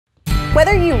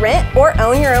Whether you rent or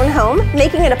own your own home,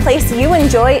 making it a place you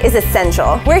enjoy is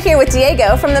essential. We're here with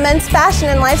Diego from the men's fashion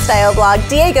and lifestyle blog,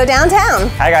 Diego Downtown.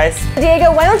 Hi guys.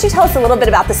 Diego, why don't you tell us a little bit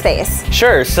about the space?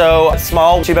 Sure, so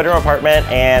small 2-bedroom apartment,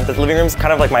 and the living room's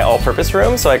kind of like my all-purpose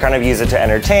room, so I kind of use it to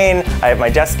entertain. I have my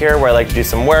desk here where I like to do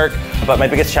some work, but my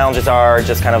biggest challenges are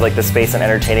just kind of like the space and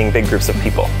entertaining big groups of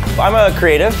people. I'm a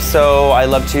creative, so I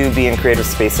love to be in creative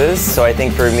spaces, so I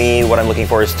think for me what I'm looking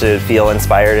for is to feel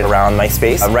inspired around my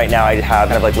space. Right now I have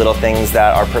kind of like little things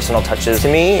that are personal touches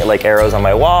to me, like arrows on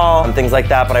my wall and things like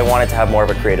that, but I wanted to have more of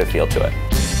a creative feel to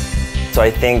it. So I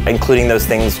think including those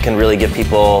things can really give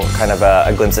people kind of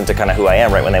a glimpse into kind of who I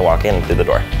am right when they walk in through the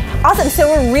door. Awesome, so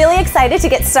we're really excited to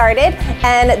get started,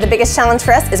 and the biggest challenge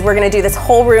for us is we're gonna do this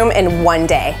whole room in one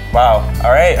day. Wow, all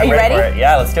right, Are you ready? For it.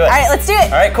 Yeah, let's do it. All right, let's do it.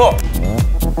 All right, cool.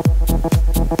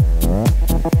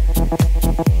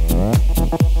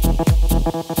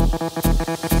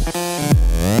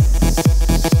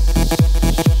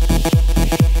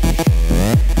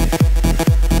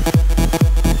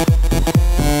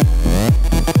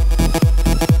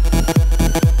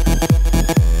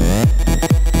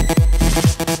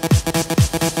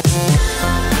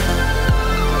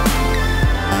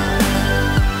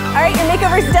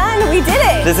 Makeover's done, we did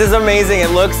it! This is amazing,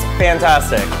 it looks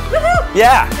fantastic. Woohoo!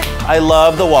 Yeah, I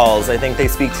love the walls. I think they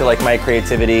speak to like my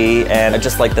creativity, and I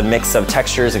just like the mix of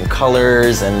textures and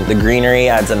colors, and the greenery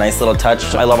adds a nice little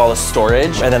touch. I love all the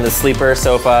storage, and then the sleeper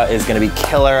sofa is gonna be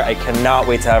killer. I cannot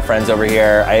wait to have friends over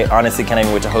here. I honestly can't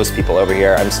even wait to host people over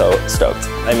here. I'm so stoked.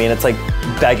 I mean, it's like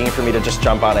begging for me to just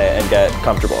jump on it and get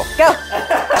comfortable. Go!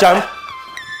 Jump.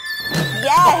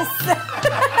 Yes!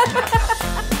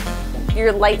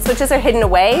 Your light switches are hidden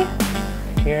away.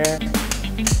 Here.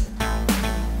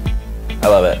 I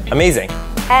love it. Amazing.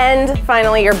 And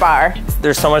finally, your bar.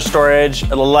 There's so much storage.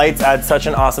 The lights add such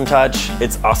an awesome touch.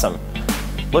 It's awesome.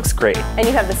 Looks great. And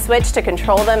you have the switch to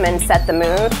control them and set the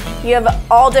mood. You have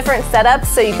all different setups,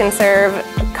 so you can serve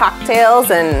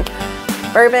cocktails and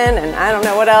bourbon, and I don't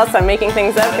know what else. I'm making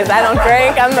things up because I don't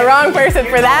drink. I'm the wrong person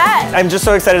for that. I'm just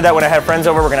so excited that when I have friends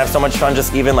over, we're gonna have so much fun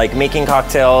just even like making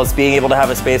cocktails, being able to have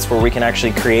a space where we can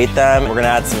actually create them. We're gonna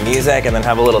add some music and then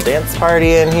have a little dance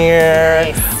party in here.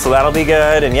 Nice. So that'll be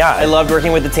good. And yeah, I loved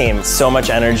working with the team. So much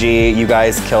energy, you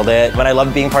guys killed it. But I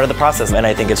love being part of the process, and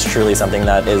I think it's truly something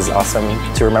that is awesome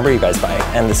to remember you guys by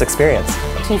and this experience.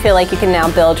 Do you feel like you can now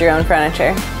build your own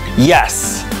furniture?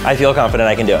 Yes, I feel confident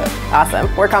I can do it.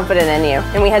 Awesome, we're confident in you,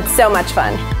 and we had so much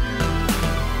fun.